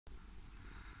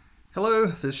Hello,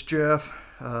 this is Jeff.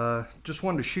 Just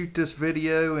wanted to shoot this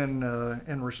video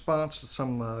in response to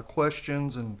some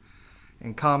questions and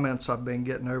comments I've been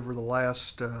getting over the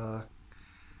last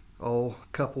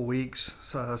couple weeks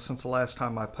since the last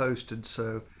time I posted.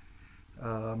 So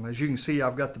as you can see,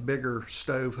 I've got the bigger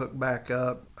stove hooked back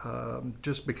up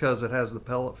just because it has the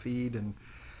pellet feed, and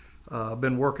I've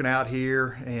been working out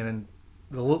here, and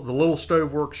the little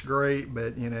stove works great,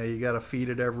 but you got to feed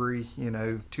it every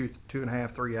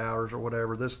 2.5 3 hours or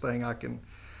whatever. This thing, I can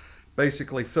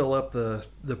basically fill up the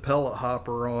pellet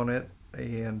hopper on it,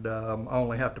 and I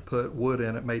only have to put wood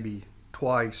in it maybe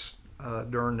twice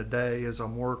during the day as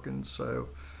I'm working. So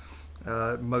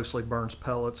it mostly burns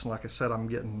pellets, and like I said, I'm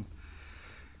getting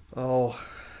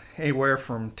anywhere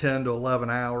from 10 to 11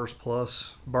 hours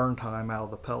plus burn time out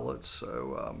of the pellets.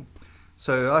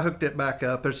 So I hooked it back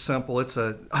up. It's simple.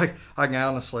 I can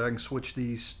honestly, I can switch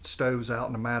these stoves out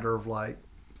in a matter of like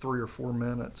 3 or 4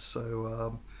 minutes.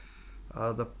 So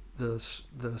the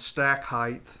stack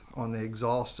height on the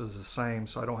exhaust is the same,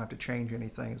 so I don't have to change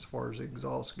anything as far as the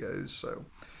exhaust goes. So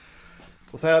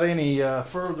without any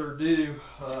further ado,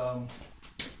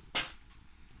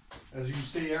 as you can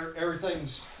see,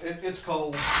 it's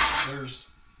cold. There's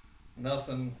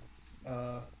nothing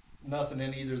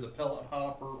in either the pellet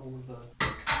hopper or the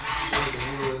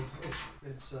wood.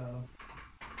 It's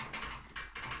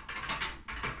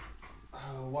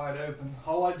wide open.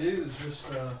 All I do is just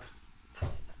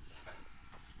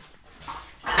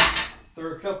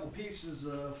throw a couple pieces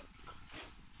of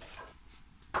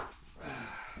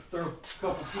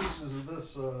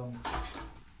this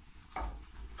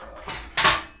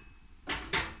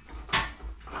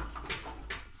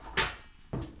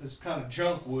this kind of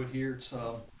junk wood here.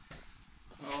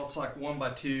 It's like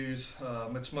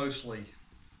 1x2s. It's mostly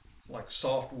like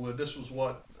soft wood. This was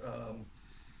what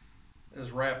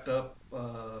is wrapped up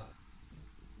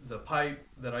the pipe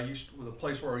that the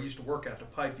place where I used to work at. The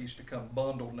pipe used to come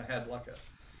bundled, and it had like a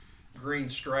green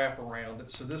strap around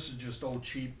it. So this is just old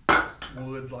cheap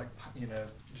wood, like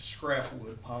just scrap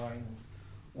wood, pine and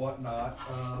whatnot.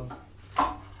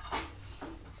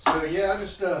 So yeah, I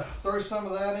just throw some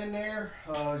of that in there.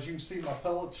 As you can see, my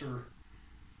pellets are.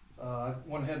 I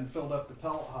went ahead and filled up the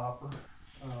pellet hopper.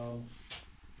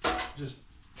 Just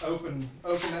open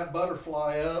that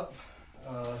butterfly up.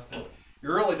 You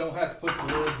really don't have to put the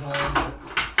lids on, but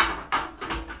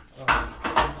put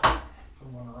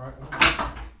them on the right one.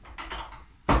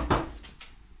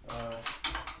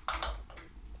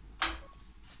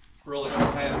 Really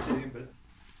don't have to, but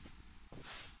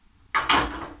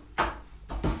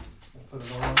I'll put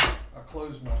it on. I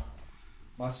close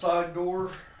my side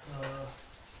door.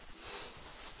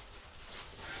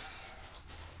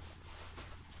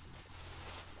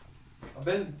 I've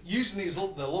been using the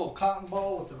little cotton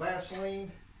ball with the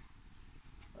Vaseline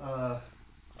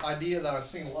idea that I've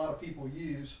seen a lot of people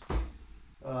use.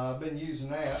 I've been using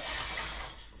that.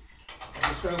 I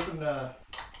just open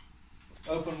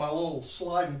my little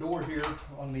sliding door here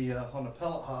on the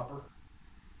pellet hopper,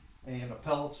 and the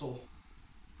pellets will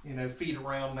feed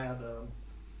around that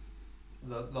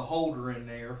the holder in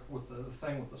there with the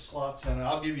thing with the slots in it.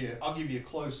 I'll give you a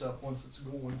close up once it's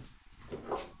going,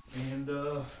 and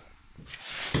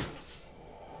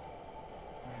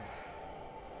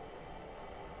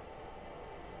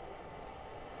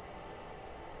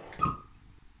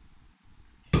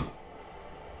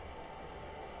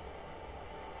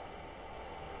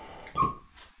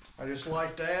I just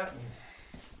like that.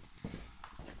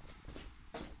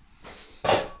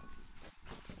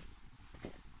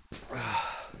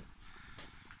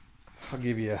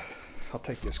 I'll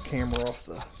take this camera off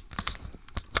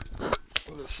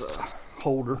this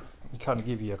holder and kind of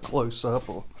give you a close up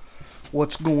of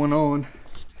what's going on.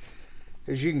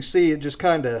 As you can see, it just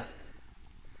kind of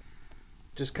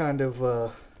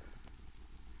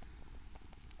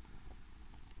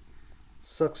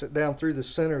sucks it down through the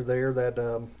center there.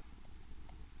 That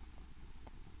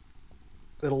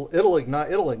it'll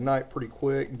ignite pretty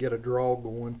quick and get a draw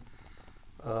going,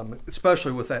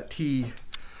 especially with that T.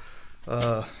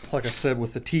 Like I said,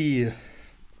 with the T,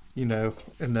 in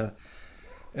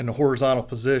the horizontal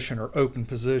position or open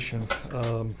position,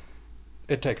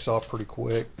 it takes off pretty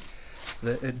quick.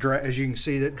 As you can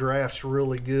see, that drafts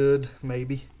really good.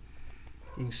 Maybe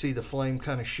you can see the flame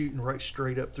kind of shooting right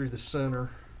straight up through the center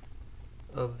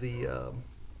of the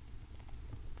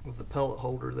pellet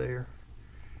holder there,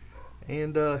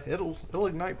 and it'll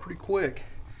ignite pretty quick.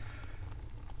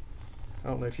 I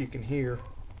don't know if you can hear.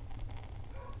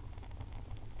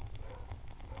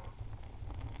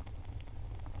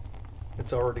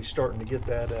 It's already starting to get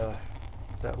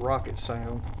that rocket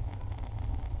sound.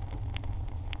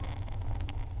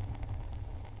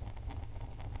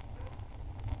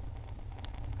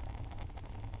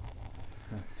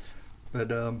 But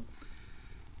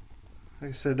like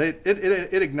I said,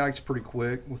 it ignites pretty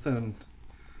quick. Within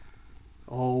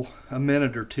a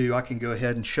minute or two, I can go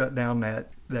ahead and shut down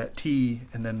that T,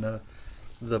 and then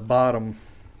the bottom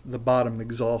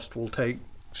exhaust will take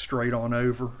straight on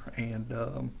over.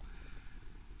 And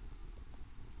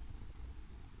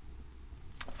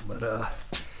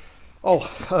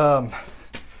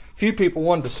few people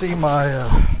wanted to see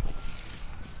my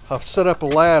I've set up a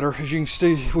ladder. As you can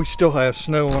see, we still have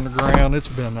snow on the ground. It's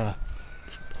been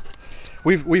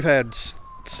we've had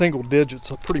single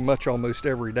digits pretty much almost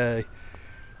every day.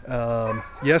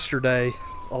 Yesterday,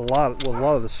 a lot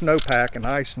of the snowpack and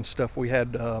ice and stuff we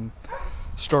had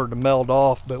started to melt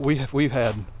off, but we've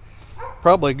had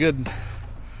probably a good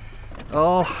 8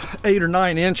 or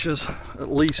 9 inches at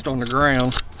least on the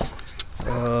ground,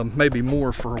 maybe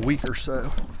more for a week or so.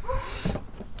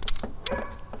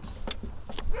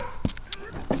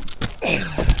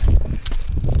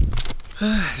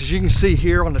 As you can see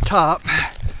here on the top,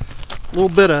 a little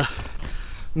bit of,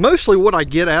 mostly what I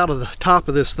get out of the top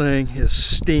of this thing is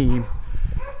steam.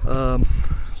 A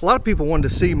lot of people wanted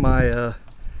to see my,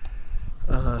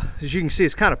 as you can see,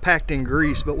 it's kind of packed in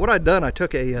grease, but what I've done, I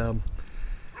took an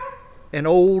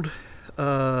old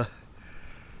router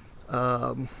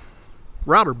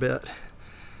bit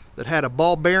that had a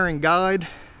ball bearing guide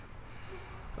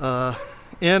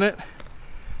in it.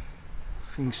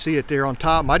 You can see it there on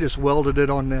top. I just welded it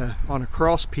on a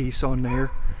cross piece on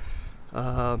there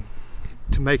to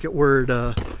make it where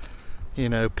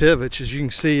it pivots. As you can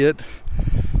see it,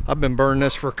 I've been burning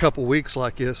this for a couple weeks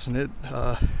like this, and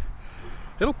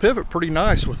it'll pivot pretty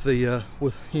nice with the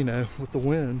with the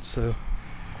wind. So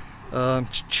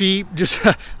it's cheap. Just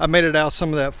I made it out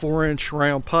some of that 4-inch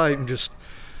round pipe, and just,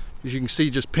 as you can see,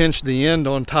 just pinched the end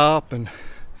on top and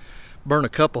burn a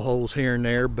couple holes here and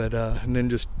there, but and then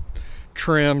just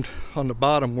trimmed on the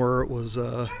bottom where it was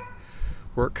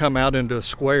where it come out into a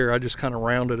square. I just kind of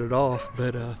rounded it off,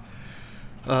 but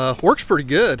works pretty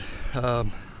good,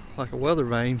 like a weather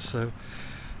vane. So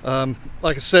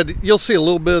like I said, you'll see a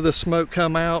little bit of the smoke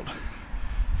come out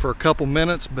for a couple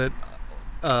minutes, but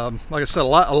like I said, a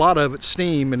lot of it's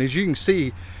steam, and as you can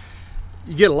see,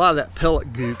 you get a lot of that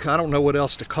pellet gook. I don't know what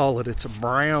else to call it. It's a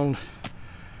brown,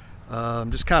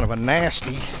 just kind of a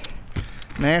nasty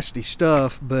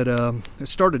stuff, but it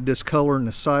started discoloring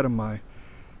the side of my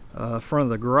front of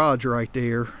the garage right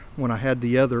there when I had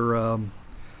the other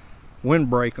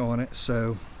windbreak on it.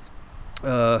 So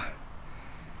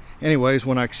anyways,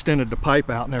 when I extended the pipe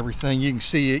out and everything, you can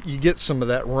see it, you get some of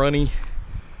that runny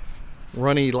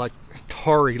like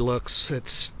tarry looks.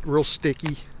 It's real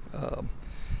sticky.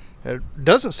 It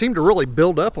doesn't seem to really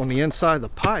build up on the inside of the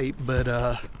pipe,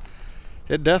 but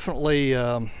it definitely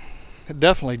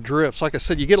drips. Like I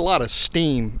said, you get a lot of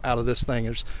steam out of this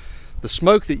thing. The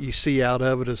smoke that you see out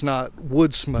of it is not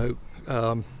wood smoke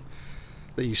that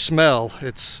you smell.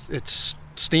 It's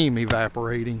steam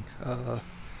evaporating out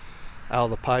of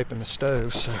the pipe in the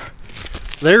stove. So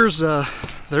there's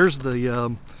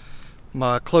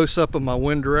my close-up of my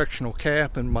wind directional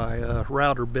cap and my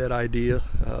router bit idea.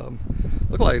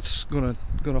 Look like it's gonna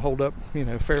hold up,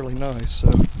 fairly nice.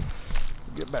 So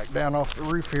get back down off the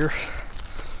roof here.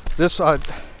 This, I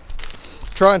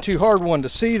trying too hard one to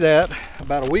see that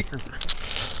about a week and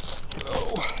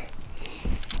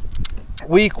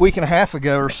a half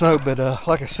ago or so, but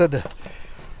like I said, the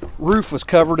roof was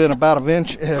covered in about an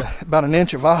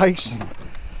inch of ice, and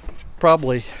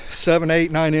probably 7,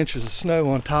 8, 9 inches of snow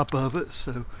on top of it.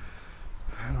 So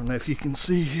I don't know if you can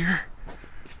see here,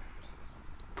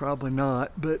 probably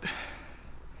not, but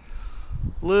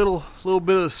little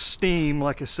bit of steam.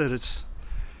 Like I said, it's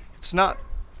not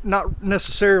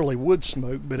necessarily wood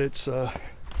smoke, but it's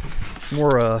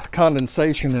more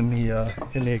condensation in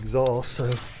the exhaust.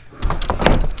 So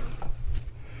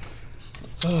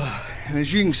and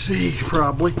as you can see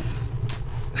probably,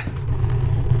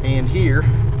 and here,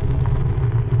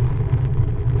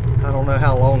 I don't know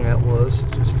how long that was,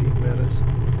 just a few minutes.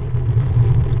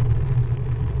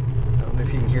 I don't know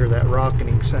if you can hear that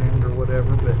rocketing sound or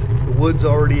whatever, but the wood's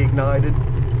already ignited. You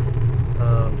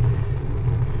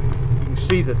can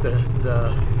see that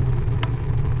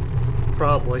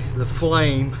probably the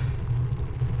flame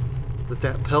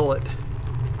that pellet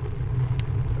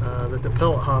that the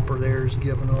pellet hopper there is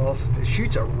giving off, it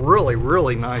shoots a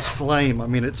really nice flame. I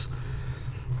mean, it's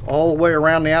all the way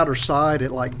around the outer side.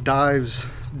 It like dives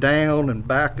down and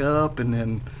back up, and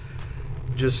then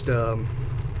just a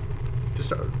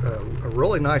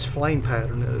really nice flame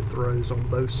pattern that it throws on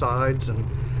both sides and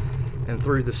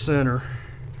through the center.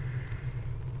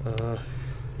 I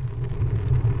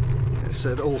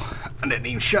said, oh, I didn't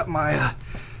even shut my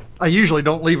I usually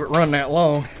don't leave it run that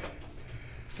long.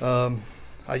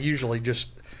 I usually just,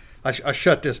 I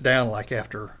shut this down like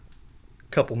after a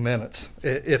couple minutes,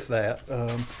 if that.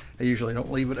 I usually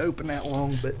don't leave it open that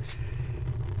long, but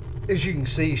as you can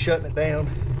see, shutting it down,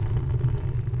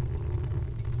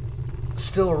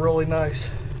 still a really nice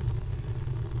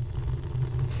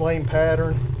flame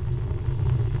pattern,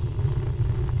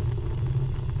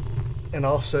 and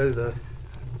also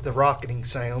the rocketing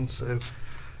sound. So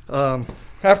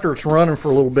after it's running for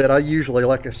a little bit, I usually,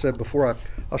 like I said before,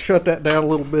 I'll shut that down a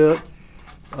little bit.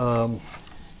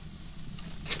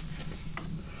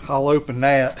 I'll open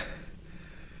that,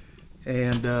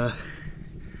 and as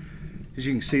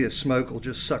you can see, the smoke will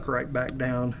just suck right back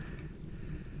down,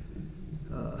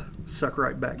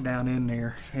 in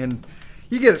there, and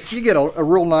you get a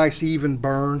real nice even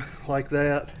burn like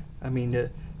that. I mean,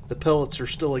 the pellets are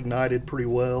still ignited pretty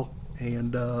well,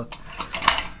 and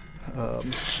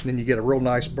then you get a real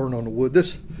nice burn on the wood.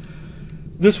 This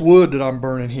wood that I'm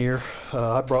burning here,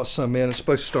 I brought some in. It's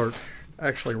supposed to start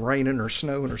actually raining or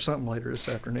snowing or something later this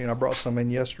afternoon. I brought some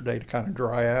in yesterday to kind of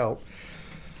dry out.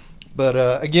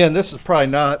 But again, this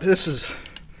is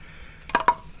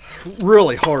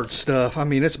really hard stuff. I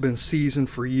mean, it's been seasoned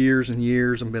for years and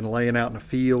years and been laying out in the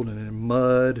field and in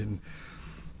mud, and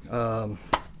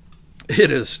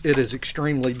it is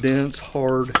extremely dense,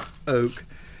 hard oak.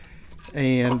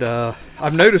 And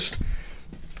I've noticed,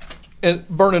 and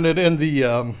burning it in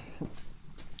the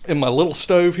in my little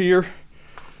stove here,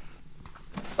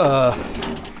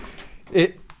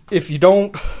 if you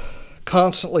don't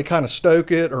constantly kind of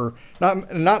stoke it, or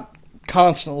not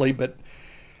constantly, but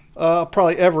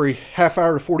probably every half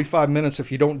hour to 45 minutes,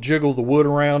 if you don't jiggle the wood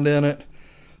around in it,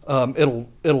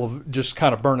 it'll just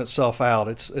kind of burn itself out.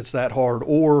 It's that hard.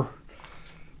 Or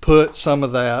put some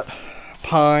of that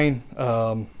pine,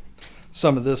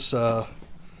 some of the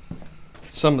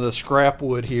scrap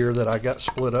wood here that I got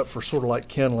split up for sort of like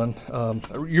kindling.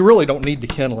 You really don't need the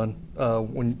kindling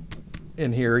when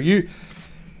in here.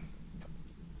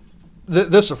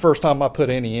 This is the first time I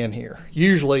put any in here.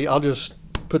 Usually I'll just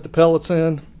put the pellets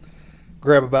in,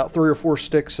 grab about 3 or 4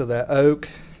 sticks of that oak,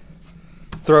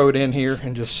 throw it in here,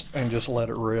 and just let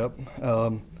it rip.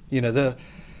 You know,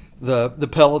 the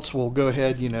pellets will go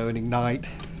ahead, you know, and ignite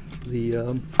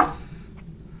the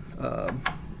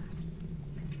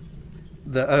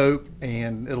oak,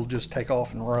 and it'll just take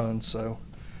off and run. So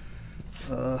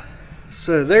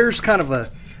there's kind of a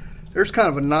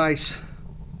nice,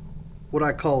 what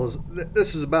I call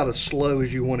this is about as slow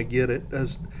as you want to get it.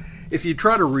 As if you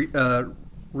try to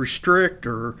restrict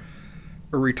or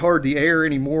retard the air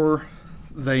any more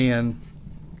than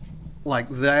like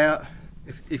that,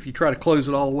 if you try to close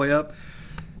it all the way up,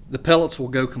 the pellets will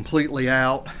go completely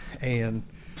out, and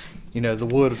you know, the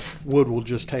wood will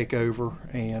just take over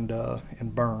and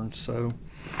burn. So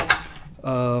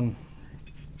and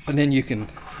then you can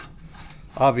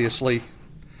obviously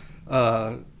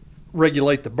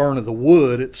regulate the burn of the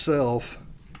wood itself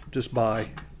just by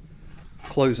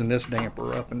closing this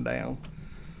damper up and down.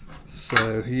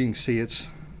 So you can see it's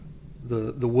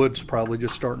the wood's probably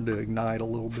just starting to ignite a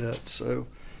little bit. So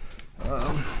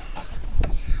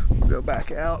we'll go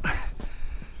back out,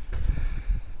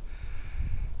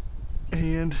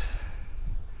 and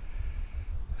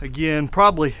again,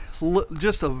 probably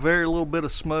just a very little bit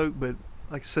of smoke, but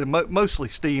like I said, mostly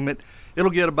steam.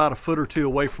 It'll get about a foot or two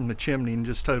away from the chimney and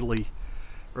just totally,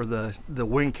 or the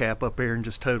wing cap up there, and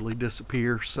just totally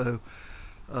disappear. So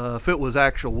if it was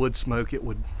actual wood smoke, it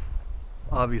would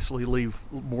obviously leave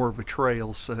more of a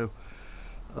trail. So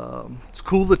it's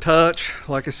cool to touch.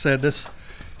 Like I said, this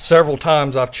several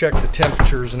times I've checked the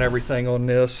temperatures and everything on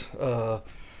this.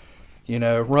 You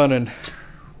know, running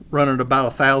about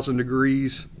 1,000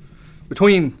 degrees,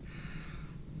 between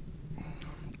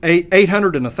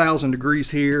 800 and 1,000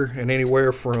 degrees here, and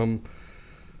anywhere from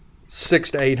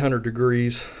 600 to 800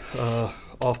 degrees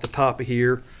off the top of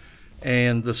here,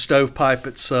 and the stovepipe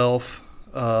itself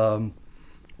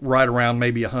right around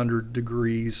maybe 100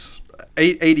 degrees,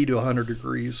 80 to 100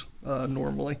 degrees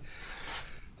normally.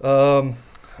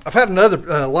 I've had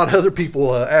a lot of other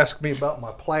people ask me about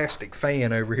my plastic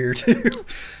fan over here too.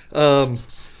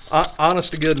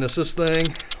 Honest to goodness, this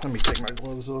thing, let me take my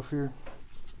gloves off here.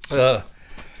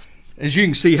 As you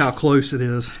can see how close it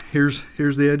is. Here's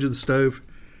the edge of the stove.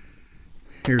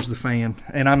 Here's the fan.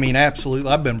 And I mean,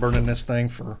 absolutely, I've been burning this thing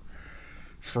for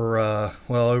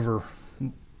well over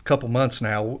a couple months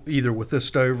now, either with this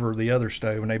stove or the other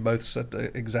stove, and they both set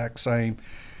the exact same.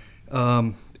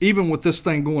 Even with this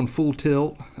thing going full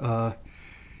tilt,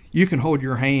 you can hold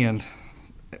your hand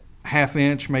half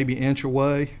inch, maybe inch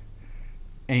away,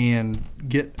 and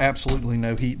get absolutely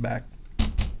no heat back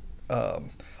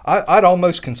I'd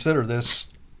almost consider this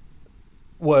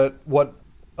what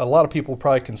a lot of people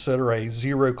probably consider a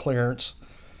zero clearance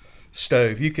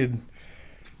stove.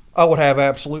 I would have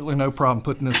absolutely no problem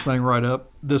putting this thing right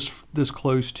up this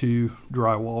close to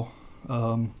drywall,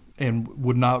 and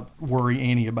would not worry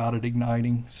any about it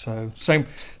igniting. So same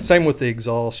with the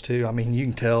exhaust too. I mean, you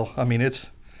can tell. I mean, it's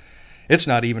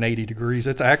not even 80 degrees.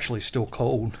 It's actually still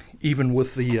cold, even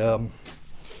with the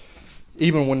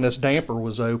even when this damper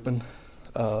was open.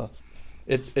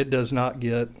 It does not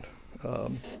get,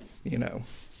 you know,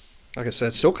 like I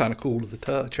said, still kind of cool to the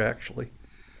touch actually.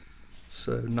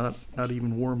 So not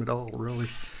even warm at all really.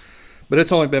 But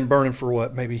it's only been burning for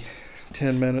what, maybe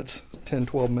 10 minutes, 10,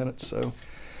 12 minutes. So,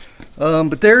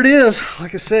 but there it is.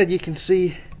 Like I said, you can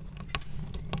see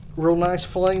real nice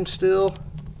flame still.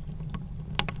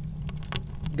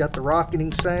 Got the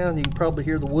rocketing sound. You can probably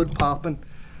hear the wood popping.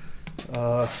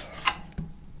 You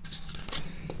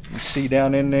see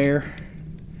down in there.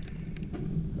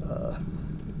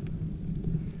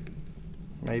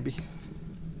 Maybe.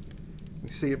 You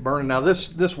see it burning. Now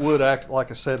this wood,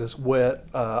 like I said, is wet.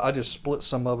 I just split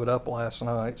some of it up last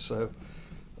night, so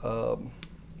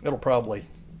it'll probably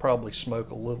smoke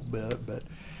a little bit. But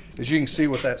as you can see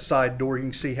with that side door, you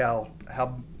can see how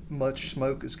much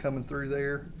smoke is coming through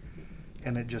there,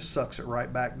 and it just sucks it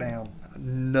right back down.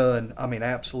 None, I mean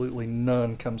absolutely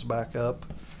none, comes back up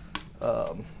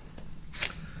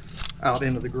out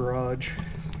into the garage,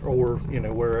 or you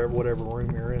know, whatever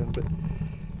room you're in. But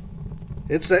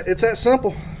it's that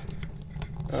simple.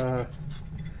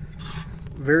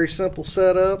 Very simple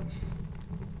setup.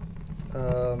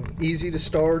 Easy to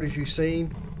start, as you've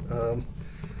seen.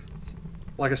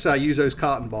 Like I said, I use those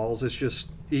cotton balls. It's just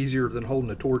easier than holding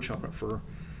a torch on it for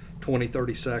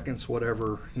 20-30 seconds,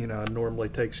 whatever, you know, it normally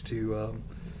takes to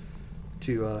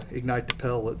ignite the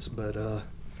pellets. But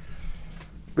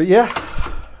yeah,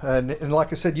 and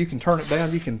like I said, you can turn it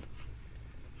down. You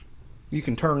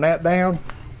can turn that down.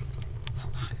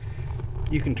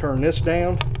 You can turn this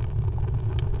down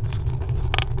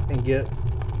and get,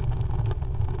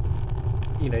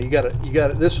 you know, you got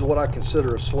it. This is what I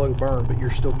consider a slow burn, but you're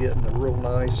still getting a real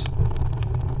nice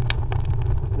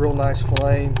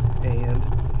flame and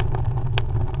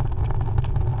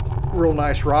real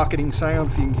nice rocketing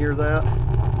sound, if you can hear that.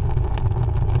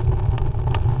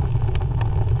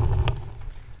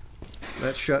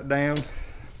 That's shut down,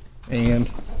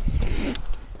 and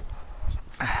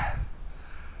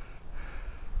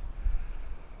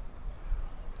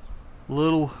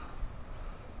little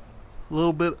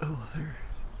bit, oh, there,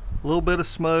 a little bit of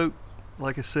smoke.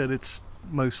 Like I said, it's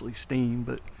mostly steam,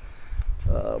 but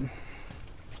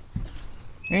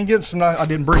and getting some nice. I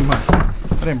didn't bring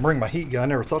my heat gun. I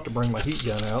never thought to bring my heat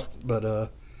gun out,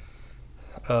 but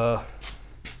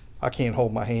I can't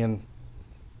hold my hand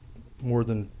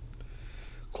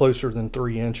closer than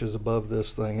 3 inches above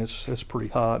this thing. It's pretty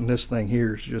hot, and this thing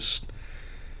here is just,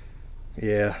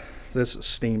 yeah, this is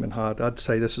steaming hot. I'd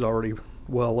say this is already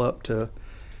well up to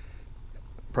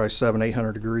probably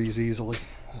 700-800 degrees easily.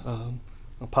 I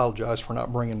apologize for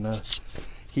not bringing the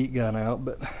heat gun out,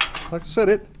 but like I said,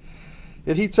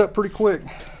 it heats up pretty quick.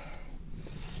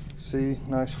 See,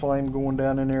 nice flame going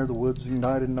down in there. The wood's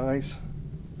ignited nice.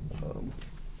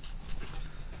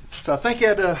 So I think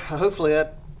hopefully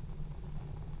that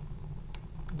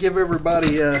give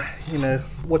everybody you know,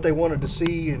 what they wanted to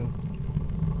see, and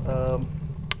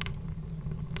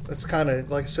it's kind of,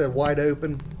 like I said, wide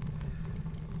open,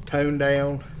 toned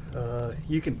down.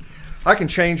 I can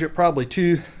change it probably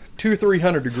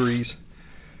 200-300 degrees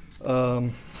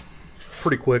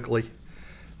pretty quickly.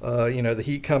 You know, the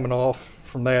heat coming off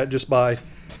from that just by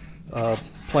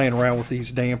playing around with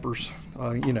these dampers.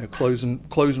 You know, closing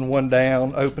one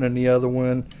down, opening the other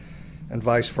one, and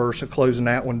vice versa. Closing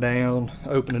that one down,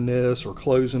 opening this, or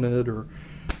closing it, or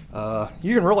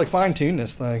you can really fine tune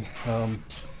this thing.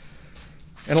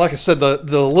 And like I said, the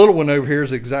little one over here is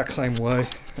the exact same way.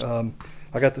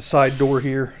 I got the side door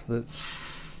here that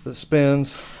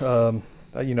spins. You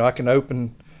know, I can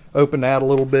open that a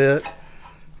little bit,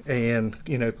 and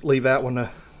you know, leave that one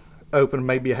open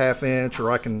maybe a ½ inch,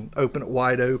 or I can open it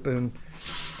wide open,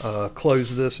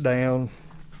 close this down,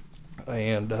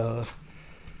 and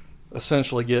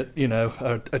essentially get, you know,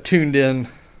 a tuned in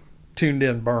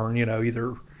burn. You know,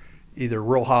 either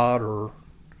real hot, or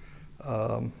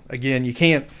again, you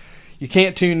can't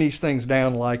tune these things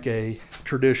down like a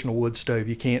traditional wood stove.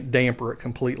 You can't damper it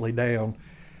completely down,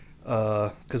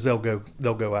 because they'll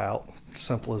go out.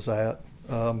 Simple as that.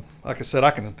 Like I said,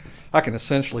 I can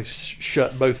essentially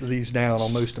shut both of these down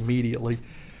almost immediately,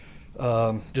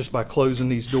 just by closing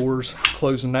these doors.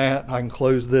 Closing that, I can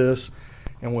close this,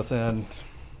 and within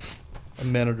a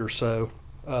minute or so,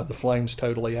 the flame's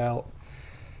totally out.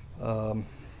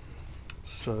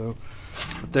 So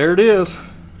but there it is.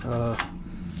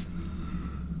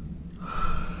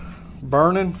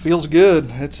 Burning, feels good.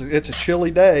 It's a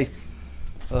chilly day.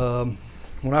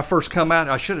 When I first come out,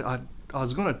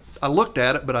 I looked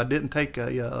at it, but I didn't take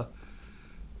a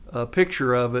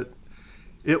picture of it.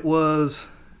 It was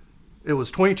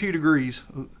 22 degrees.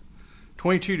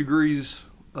 22 degrees,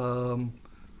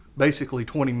 basically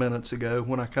 20 minutes ago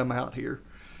when I come out here.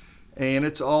 And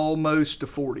it's almost to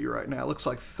 40 right now. It looks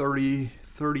like 30,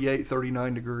 38,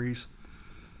 39 degrees.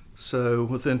 So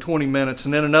within 20 minutes,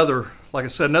 and then another, like I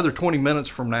said, another 20 minutes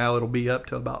from now, it'll be up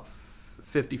to about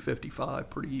 50, 55,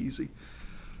 pretty easy.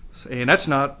 And that's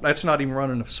not even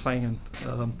running this fan.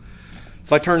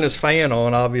 If I turn this fan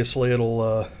on, obviously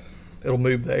it'll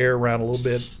move the air around a little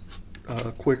bit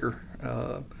quicker,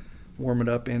 warm it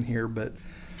up in here. But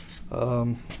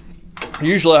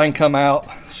usually I can come out,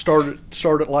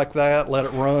 start it like that, let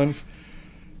it run,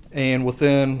 and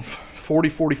within 40,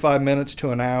 45 minutes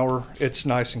to an hour, it's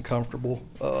nice and comfortable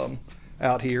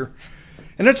out here.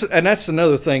 And that's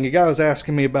another thing. A guy was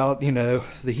asking me about, the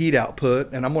heat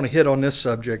output, and I'm going to hit on this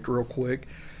subject real quick.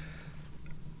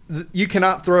 You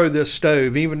cannot throw this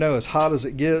stove, even though as hot as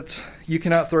it gets, you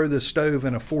cannot throw this stove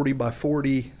in a 40 by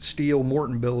 40 steel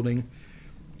Morton building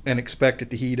and expect it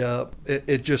to heat up.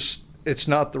 It's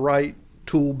not the right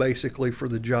tool basically for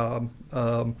the job.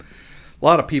 A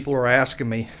lot of people are asking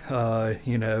me,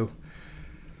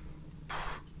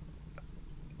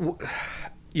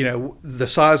 the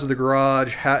size of the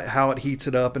garage, how it heats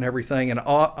it up and everything. And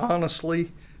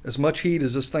honestly, as much heat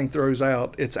as this thing throws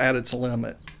out, it's at its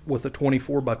limit with a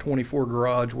 24 by 24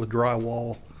 garage with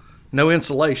drywall. No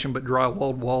insulation, but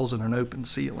drywalled walls and an open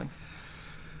ceiling.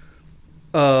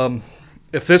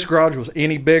 If this garage was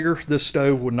any bigger, this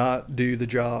stove would not do the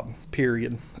job,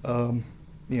 period. I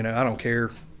don't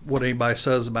care what anybody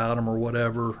says about them or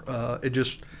whatever.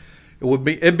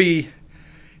 It'd be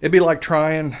like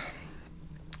trying,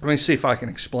 let me see if I can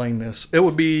explain this. It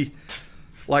would be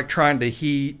like trying to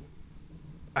heat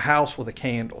a house with a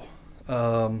candle.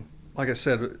 Like I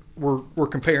said, we're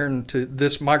comparing to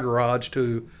my garage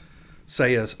to,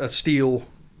 say, a steel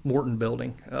Morton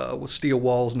building with steel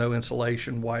walls, no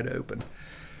insulation, wide open.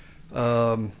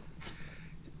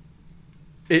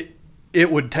 It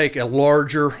would take a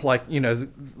larger, like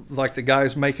the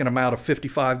guys making them out of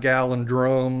 55-gallon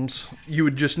drums. You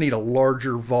would just need a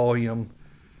larger volume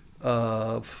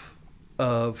of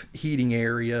heating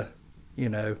area,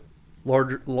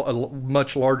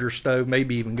 much larger stove,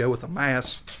 maybe even go with a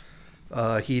mass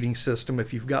heating system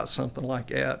if you've got something like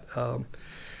that.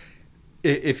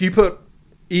 If you put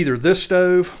either this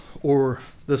stove or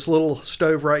this little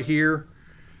stove right here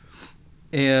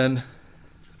in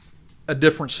a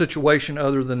different situation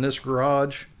other than this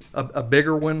garage, a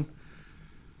bigger one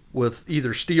with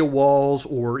either steel walls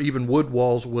or even wood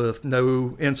walls with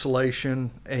no insulation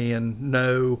and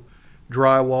no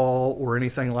drywall or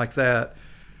anything like that,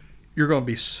 you're going to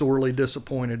be sorely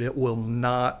disappointed. It will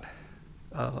not,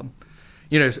 over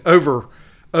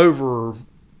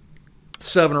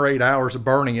 7 or 8 hours of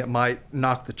burning, it might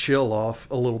knock the chill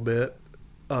off a little bit,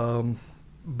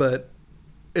 but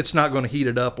it's not going to heat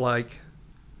it up like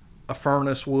a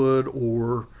furnace would,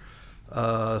 or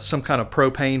some kind of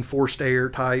propane forced air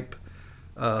type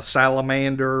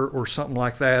salamander or something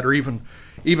like that, or even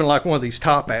like one of these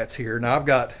top hats here. Now I've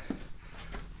got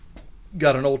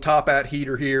an old top hat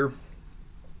heater here.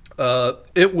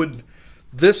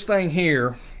 This thing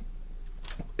here,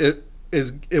 it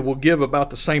will give about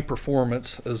the same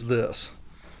performance as this.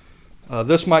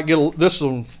 This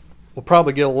will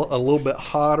probably get a little bit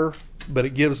hotter, but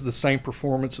it gives the same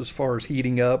performance as far as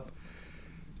heating up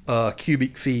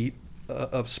cubic feet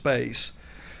of space.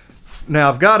 Now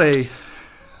I've got a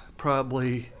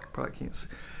probably can't see.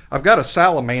 I've got a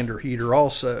salamander heater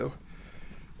also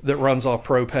that runs off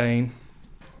propane.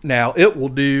 Now it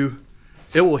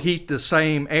will heat the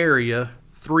same area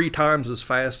 3 times as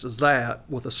fast as that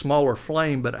with a smaller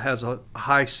flame, but it has a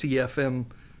high CFM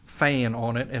fan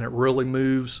on it, and it really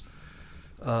moves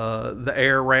the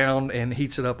air around and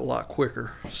heats it up a lot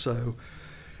quicker. So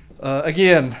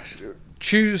again,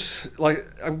 choose, like,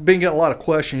 I've been getting a lot of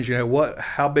questions,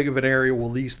 how big of an area will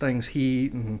these things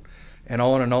heat, and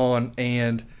on,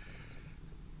 and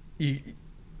you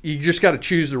just got to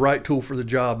choose the right tool for the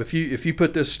job. If you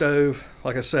put this stove,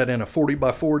 like I said, in a 40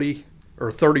 by 40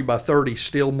 or 30 by 30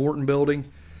 steel Morton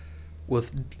building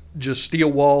with just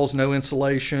steel walls, no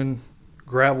insulation,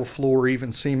 gravel floor,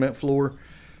 even cement floor,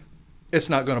 it's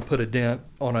not going to put a dent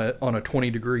on a 20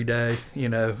 degree day.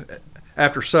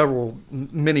 after several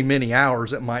many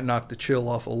hours, it might knock the chill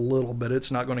off a little bit.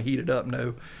 It's not going to heat it up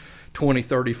no 20,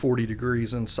 30, 40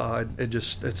 degrees inside.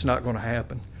 It's not going to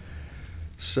happen.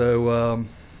 So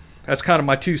that's kind of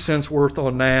my 2 cents worth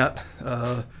on that.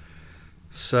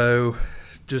 So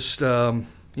just kind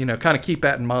of keep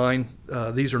that in mind.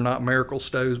 These are not miracle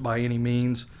stoves by any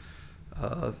means.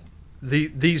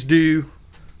 These do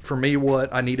for me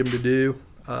what I need them to do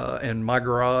in my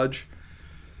garage.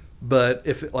 But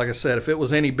like I said, if it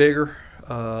was any bigger,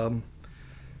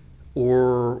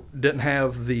 or didn't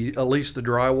have at least the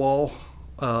drywall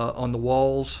on the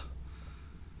walls,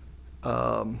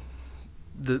 I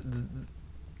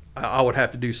would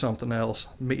have to do something else.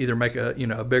 Either make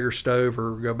a bigger stove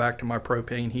or go back to my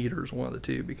propane heaters, one of the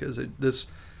two, because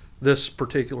this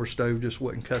particular stove just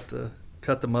wouldn't cut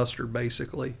the mustard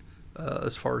basically,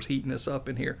 as far as heating this up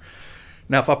in here.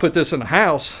 Now, if I put this in a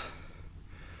house,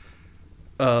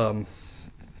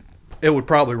 it would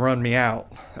probably run me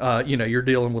out. You're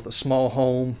dealing with a small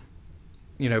home,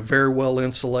 very well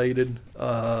insulated.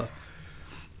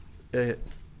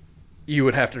 You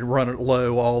would have to run it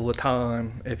low all the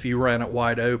time. If you ran it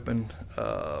wide open,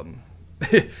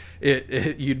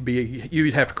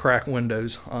 you'd have to crack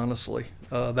windows, honestly.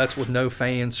 That's with no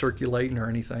fans circulating or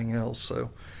anything else. So,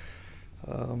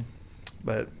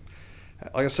 but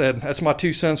like I said, that's my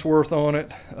 2 cents worth on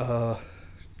it.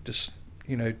 Just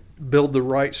build the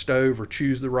right stove or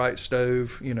choose the right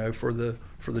stove, for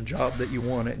the job that you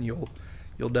want it, and you'll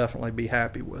definitely be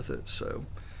happy with it. So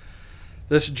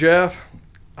this is Jeff.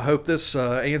 I hope this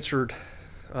answered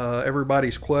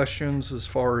everybody's questions as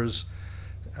far as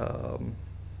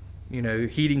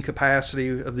heating capacity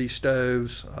of these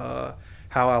stoves,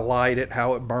 how I light it,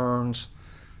 how it burns,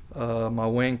 my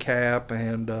wind cap,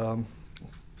 and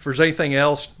if there's anything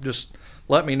else, just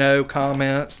let me know,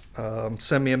 comment,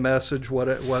 send me a message,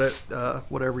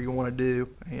 whatever you want to do,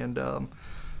 and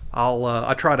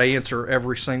I try to answer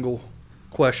every single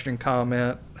question,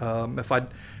 comment.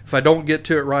 If I don't get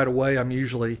to it right away, I'm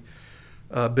usually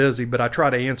busy, but I try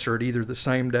to answer it either the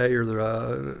same day or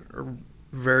the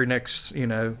very next,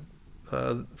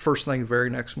 first thing the very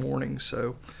next morning.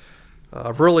 So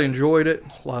I've really enjoyed it.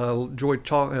 I enjoyed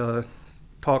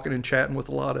talking and chatting with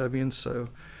a lot of you, and so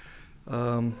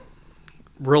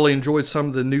really enjoyed some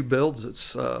of the new builds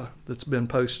that's been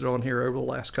posted on here over the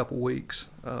last couple weeks.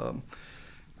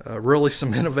 Really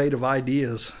some innovative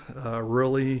ideas.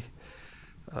 Really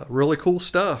cool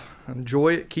stuff.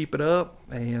 Enjoy it. Keep it up.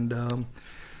 And as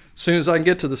soon as I can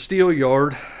get to the steel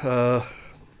yard, like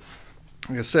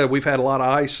I said, we've had a lot of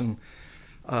ice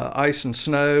and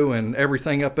snow, and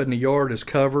everything up in the yard is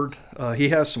covered. He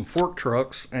has some fork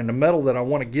trucks, and the metal that I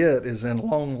want to get is in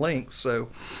long lengths, so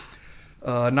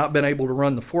not been able to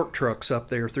run the fork trucks up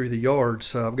there through the yard.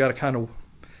 So I've got to kind of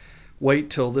wait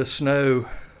till this snow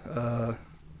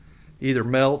either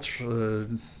melts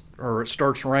or it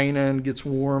starts raining, gets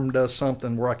warm, does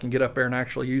something where I can get up there and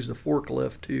actually use the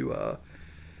forklift to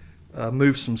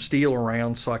move some steel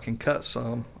around so I can cut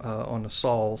some on the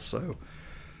saw. So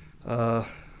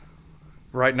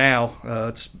right now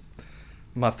it's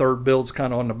my third build's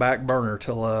kind of on the back burner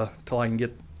till I can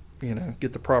get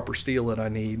the proper steel that I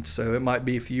need. So it might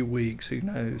be a few weeks, who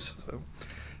knows. So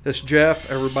this is Jeff.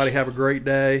 Everybody have a great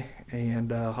day,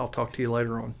 and I'll talk to you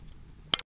later on.